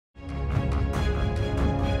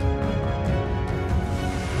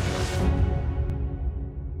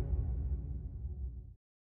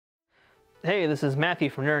Hey, this is Matthew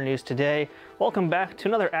from Nerd News Today. Welcome back to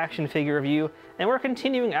another action figure review, and we're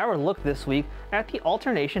continuing our look this week at the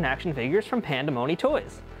alternation action figures from Pandamony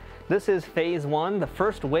Toys. This is Phase 1, the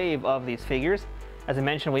first wave of these figures. As I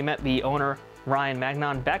mentioned, we met the owner, Ryan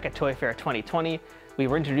Magnon, back at Toy Fair 2020. We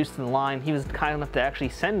were introduced to the line. He was kind enough to actually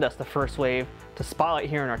send us the first wave to spotlight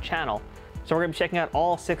here in our channel. So we're going to be checking out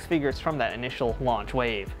all 6 figures from that initial launch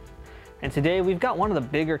wave. And today we've got one of the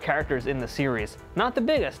bigger characters in the series. Not the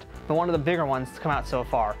biggest, but one of the bigger ones to come out so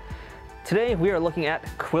far. Today we are looking at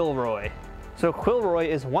Quillroy. So Quillroy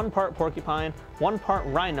is 1 part porcupine, 1 part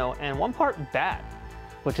rhino, and 1 part bat,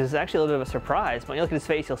 which is actually a little bit of a surprise. When you look at his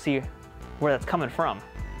face, you'll see where that's coming from.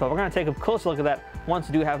 But we're going to take a closer look at that once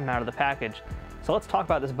we do have him out of the package. So let's talk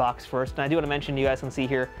about this box first. And I do want to mention, you guys can see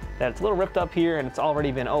here that it's a little ripped up here and it's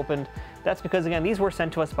already been opened. That's because, again, these were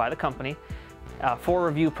sent to us by the company for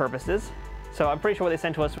review purposes. So I'm pretty sure what they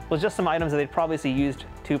sent to us was just some items that they'd probably used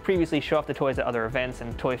to previously show off the toys at other events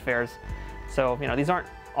and toy fairs. So, you know, these aren't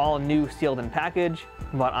all new sealed in package,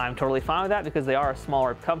 but I'm totally fine with that because they are a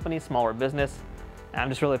smaller company, smaller business. And I'm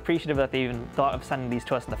just really appreciative that they even thought of sending these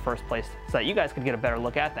to us in the first place so that you guys could get a better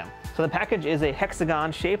look at them. So the package is a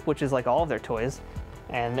hexagon shape, which is like all of their toys.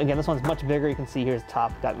 And again, this one's much bigger. You can see here's the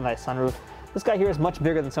top, got a nice sunroof. This guy here is much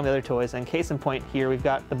bigger than some of the other toys. And case in point here, we've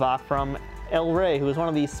got the box from El Rey, who is one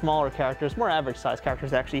of these smaller characters, more average size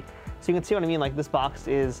characters actually. So you can see what I mean, like this box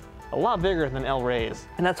is a lot bigger than El Rey's.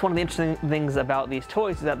 And that's one of the interesting things about these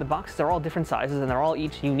toys is that the boxes are all different sizes and they're all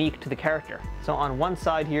each unique to the character. So on one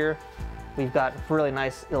side here, we've got a really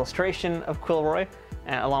nice illustration of Quillroy,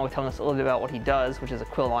 along with telling us a little bit about what he does, which is a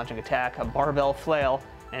quill launching attack, a barbell flail,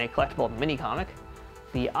 and a collectible mini comic.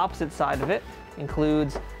 The opposite side of it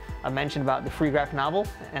includes a mention about the free graphic novel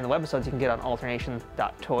and the webisodes you can get on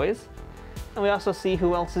alternation.toys. And we also see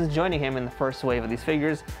who else is joining him in the first wave of these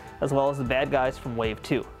figures, as well as the bad guys from Wave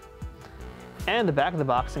 2. And the back of the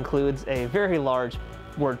box includes a very large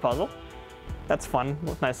word puzzle. That's fun,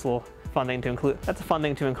 nice little fun thing to include. That's a fun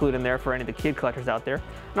thing to include in there for any of the kid collectors out there,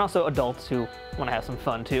 and also adults who want to have some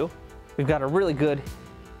fun too. We've got a really good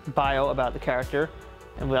bio about the character,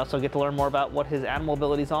 and we also get to learn more about what his animal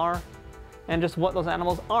abilities are, and just what those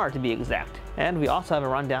animals are to be exact. And we also have a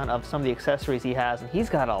rundown of some of the accessories he has, and he's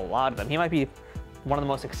got a lot of them. He might be one of the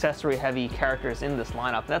most accessory heavy characters in this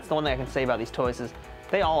lineup. That's the one thing I can say about these toys is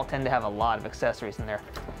they all tend to have a lot of accessories in there.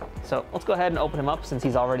 So let's go ahead and open him up since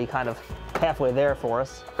he's already kind of halfway there for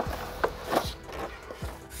us.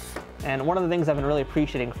 And one of the things I've been really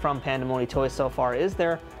appreciating from Pandamony Toys so far is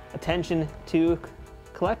their attention to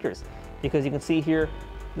collectors. Because you can see here,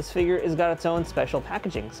 this figure has got its own special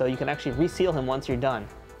packaging, so you can actually reseal him once you're done.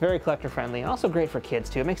 Very collector friendly, and also great for kids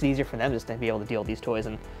too. It makes it easier for them just to be able to deal with these toys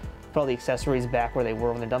and put all the accessories back where they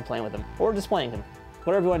were when they're done playing with them, or displaying them.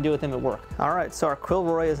 Whatever you want to do with them at work. Alright, so our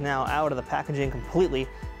Quillroy is now out of the packaging completely.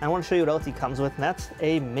 And I want to show you what else he comes with, and that's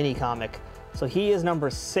a mini comic. So he is number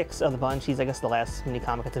 6 of the bunch. He's, I guess, the last mini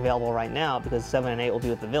comic that's available right now because 7 and 8 will be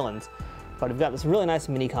with the villains. But we've got this really nice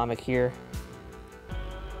mini comic here,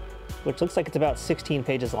 which looks like it's about 16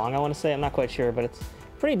 pages long, I want to say. I'm not quite sure, but it's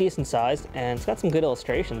pretty decent sized, and it's got some good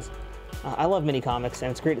illustrations. I love mini comics, and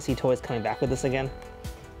it's great to see toys coming back with this again.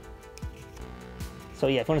 So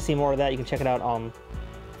yeah, if you want to see more of that, you can check it out from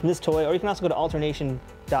this toy, or you can also go to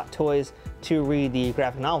alternation.toys to read the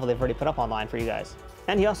graphic novel they've already put up online for you guys.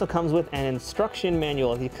 And he also comes with an instruction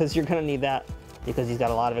manual, because you're going to need that, because he's got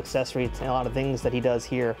a lot of accessories and a lot of things that he does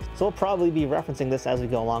here. So we'll probably be referencing this as we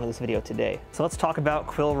go along in this video today. So let's talk about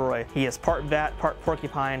Quillroy. He is part bat, part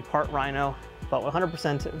porcupine, part rhino, but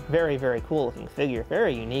 100% very, very cool looking figure.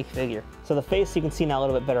 Very unique figure. So the face, you can see now a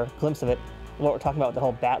little bit better glimpse of it. What we're talking about with the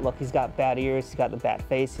whole bat look. He's got bat ears, he's got the bat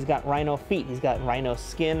face, he's got rhino feet, he's got rhino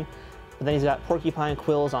skin, but then he's got porcupine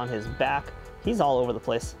quills on his back. He's all over the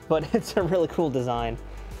place, but it's a really cool design.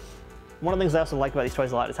 One of the things I also like about these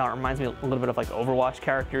toys a lot is how it reminds me a little bit of like Overwatch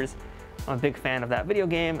characters. I'm a big fan of that video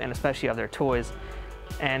game and especially of their toys.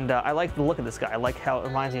 And I like the look of this guy. I like how it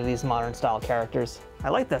reminds me of these modern style characters. I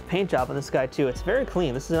like the paint job on this guy too. It's very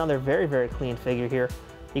clean. This is another very, very clean figure here.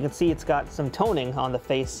 You can see it's got some toning on the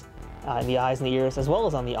face, in the eyes and the ears, as well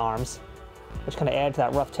as on the arms, which kind of add to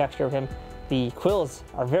that rough texture of him. The quills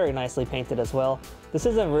are very nicely painted as well. This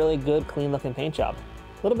is a really good, clean looking paint job.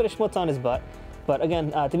 A little bit of schmutz on his butt. But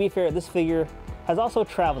again, to be fair, this figure has also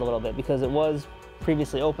traveled a little bit because it was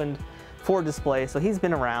previously opened for display, so he's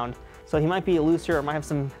been around. So he might be looser, or might have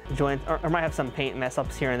some joints, or might have some paint mess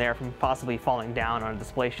ups here and there from possibly falling down on a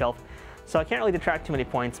display shelf. So I can't really detract too many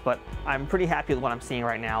points, but I'm pretty happy with what I'm seeing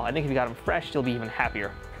right now. I think if you got him fresh, you'll be even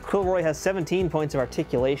happier. Quillroy has 17 points of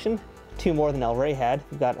articulation, 2 more than El Rey had.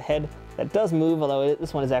 You've got a head that does move, although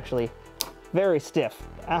this one is actually very stiff.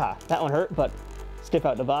 Ah, that one hurt, but stiff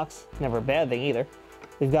out the box. Never a bad thing either.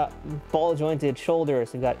 We've got ball jointed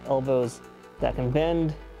shoulders. We've got elbows that can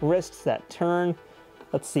bend, wrists that turn.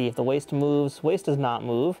 Let's see if the waist moves. Waist does not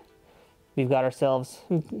move. We've got ourselves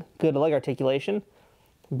good leg articulation,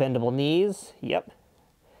 bendable knees, yep,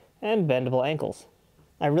 and bendable ankles.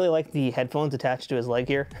 I really like the headphones attached to his leg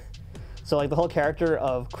here. So like the whole character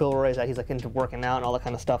of Quillroy is that he's like into working out and all that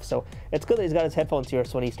kind of stuff. So it's good that he's got his headphones here,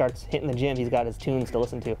 so when he starts hitting the gym, he's got his tunes to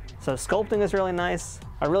listen to. So sculpting is really nice.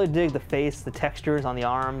 I really dig the face, the textures on the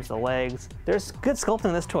arms, the legs. There's good sculpting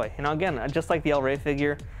in this toy. You know, again, just like the El Rey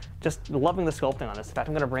figure, just loving the sculpting on this. In fact,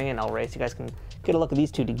 I'm gonna bring in El Rey so you guys can get a look at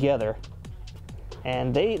these two together.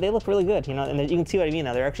 And they look really good, you know, and you can see what I mean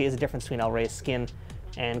now. There actually is a difference between El Rey's skin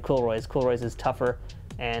and Quillroy's. Quillroy's is tougher.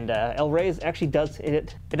 And El Rey's actually does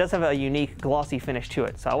have a unique glossy finish to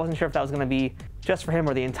it. So I wasn't sure if that was going to be just for him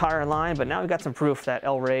or the entire line, but now we've got some proof that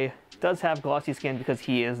El Rey does have glossy skin because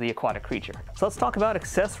he is the aquatic creature. So let's talk about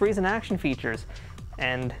accessories and action features.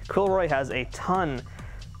 And Quillroy has a ton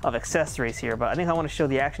of accessories here, but I think I want to show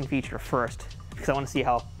the action feature first because I want to see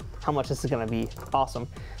how much this is going to be awesome.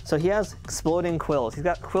 So he has exploding quills. He's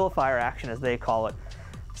got quill fire action, as they call it.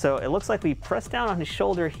 So it looks like we press down on his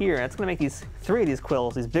shoulder here, and it's gonna make these 3 of these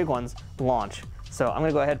quills, these big ones, launch. So I'm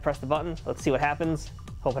gonna go ahead and press the button. Let's see what happens.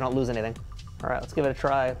 Hope I don't lose anything. All right, let's give it a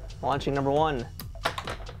try. Launching number 1.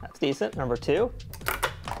 That's decent. Number 2.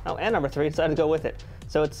 Oh, and number 3 decided to go with it.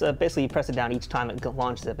 So it's basically you press it down each time it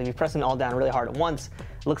launches it. But if you press it all down really hard at once,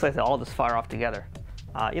 it looks like they all just fire off together.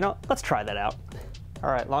 You know, let's try that out. All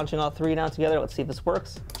right, launching all 3 down together. Let's see if this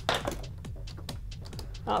works.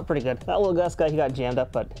 Oh, pretty good. That little Gus guy, he got jammed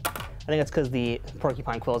up, but I think it's because the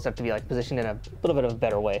porcupine quills have to be like positioned in a little bit of a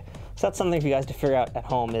better way. So that's something for you guys to figure out at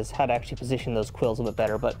home, is how to actually position those quills a bit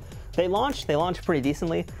better. But they launch pretty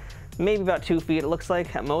decently. Maybe about 2 feet, it looks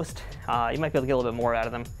like, at most. You might be able to get a little bit more out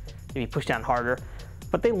of them, maybe push down harder.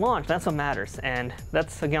 But they launch, that's what matters. And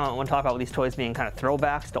that's, again, what I want to talk about with these toys being kind of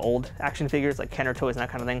throwbacks to old action figures, like Kenner toys and that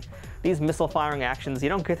kind of thing. These missile firing actions, you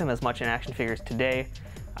don't get them as much in action figures today.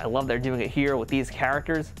 I love they're doing it here with these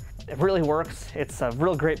characters. It really works. It's a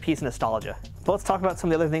real great piece of nostalgia. But let's talk about some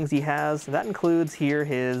of the other things he has. That includes here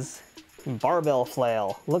his barbell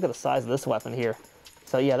flail. Look at the size of this weapon here.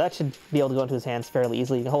 So yeah, that should be able to go into his hands fairly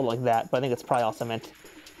easily. You can hold it like that, but I think it's probably also meant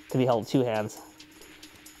to be held with 2 hands.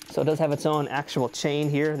 So it does have its own actual chain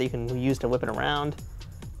here that you can use to whip it around.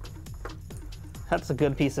 That's a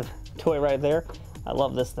good piece of toy right there. I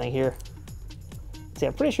love this thing here. See,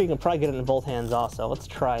 I'm pretty sure you can probably get it in both hands also. Let's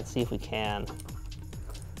try and see if we can.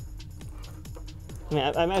 I mean,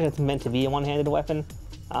 I imagine it's meant to be a one-handed weapon.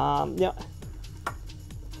 Yeah,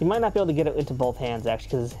 you might not be able to get it into both hands actually,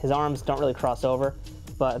 because his arms don't really cross over.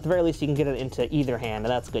 But at the very least, you can get it into either hand,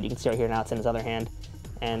 and that's good. You can see right here now it's in his other hand,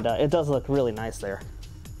 and it does look really nice there.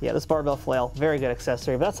 Yeah, this barbell flail, very good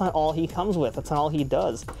accessory, but that's not all he comes with. That's not all he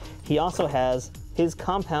does. He also has his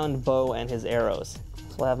compound bow and his arrows.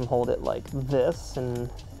 So we'll have him hold it like this in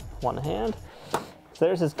one hand. So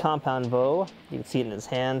there's his compound bow. You can see it in his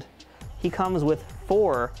hand. He comes with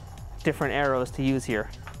 4 different arrows to use here.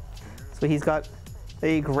 So he's got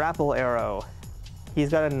a grapple arrow. He's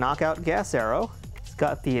got a knockout gas arrow. He's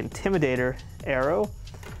got the intimidator arrow,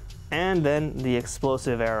 and then the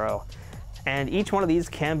explosive arrow. And each one of these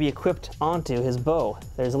can be equipped onto his bow.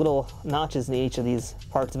 There's little notches in each of these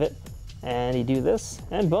parts of it. And you do this,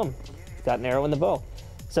 and boom, he's got an arrow in the bow.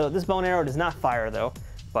 So this bow and arrow does not fire though,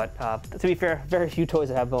 but to be fair, very few toys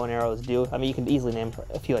that have bow and arrows do. I mean, you can easily name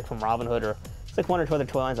a few like from Robin Hood, or it's like 1 or 2 other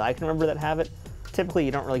toy lines I can remember that have it. Typically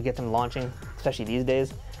you don't really get them launching, especially these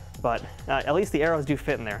days, but at least the arrows do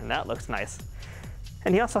fit in there, and that looks nice.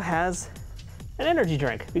 And he also has an energy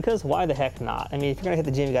drink, because why the heck not? I mean, if you're gonna hit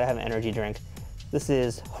the gym, you gotta have an energy drink. This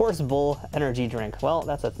is Horse Bull energy drink. Well,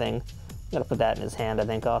 that's a thing. I'm gonna put that in his hand, I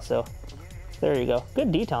think, also. There you go.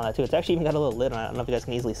 Good detail on that too. It's actually even got a little lid on it. I don't know if you guys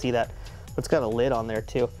can easily see that, but it's got a lid on there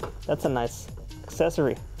too. That's a nice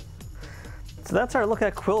accessory. So that's our look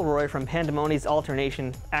at Quillroy from Pandamony's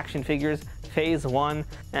Alternation action figures, Phase 1.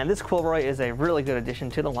 And this Quillroy is a really good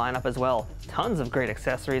addition to the lineup as well. Tons of great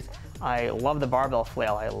accessories. I love the barbell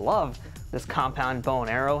flail. I love this compound bow and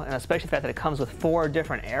arrow, and especially the fact that it comes with 4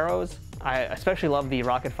 different arrows. I especially love the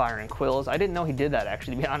rocket firing quills. I didn't know he did that,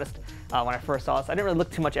 actually, to be honest, when I first saw this. I didn't really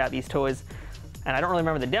look too much at these toys, and I don't really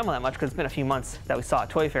remember the demo that much because it's been a few months that we saw at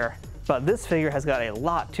Toy Fair. But this figure has got a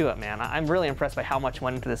lot to it, man. I'm really impressed by how much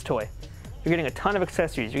went into this toy. You're getting a ton of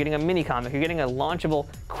accessories, you're getting a mini comic, you're getting a launchable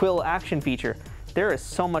quill action feature. There is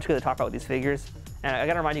so much good to talk about with these figures. And I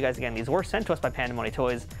gotta remind you guys again, these were sent to us by Pandamony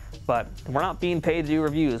Toys, but we're not being paid to do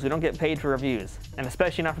reviews. We don't get paid for reviews, and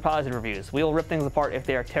especially not for positive reviews. We'll rip things apart if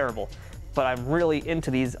they are terrible. but I'm really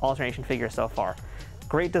into these alternation figures so far.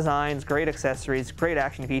 Great designs, great accessories, great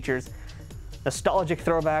action features, nostalgic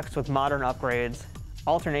throwbacks with modern upgrades.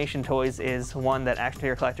 Alternation Toys is one that action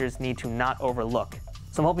figure collectors need to not overlook.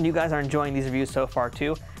 So I'm hoping you guys are enjoying these reviews so far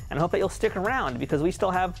too, and I hope that you'll stick around because we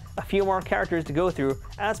still have a few more characters to go through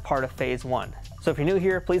as part of Phase 1. So if you're new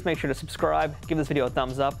here, please make sure to subscribe, give this video a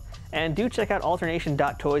thumbs up, and do check out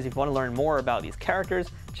alternation.toys if you want to learn more about these characters,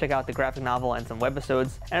 check out the graphic novel and some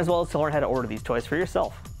webisodes, as well as to learn how to order these toys for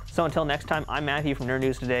yourself. So until next time, I'm Matthew from Nerd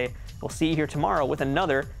News Today. We'll see you here tomorrow with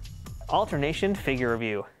another alternation figure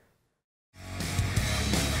review.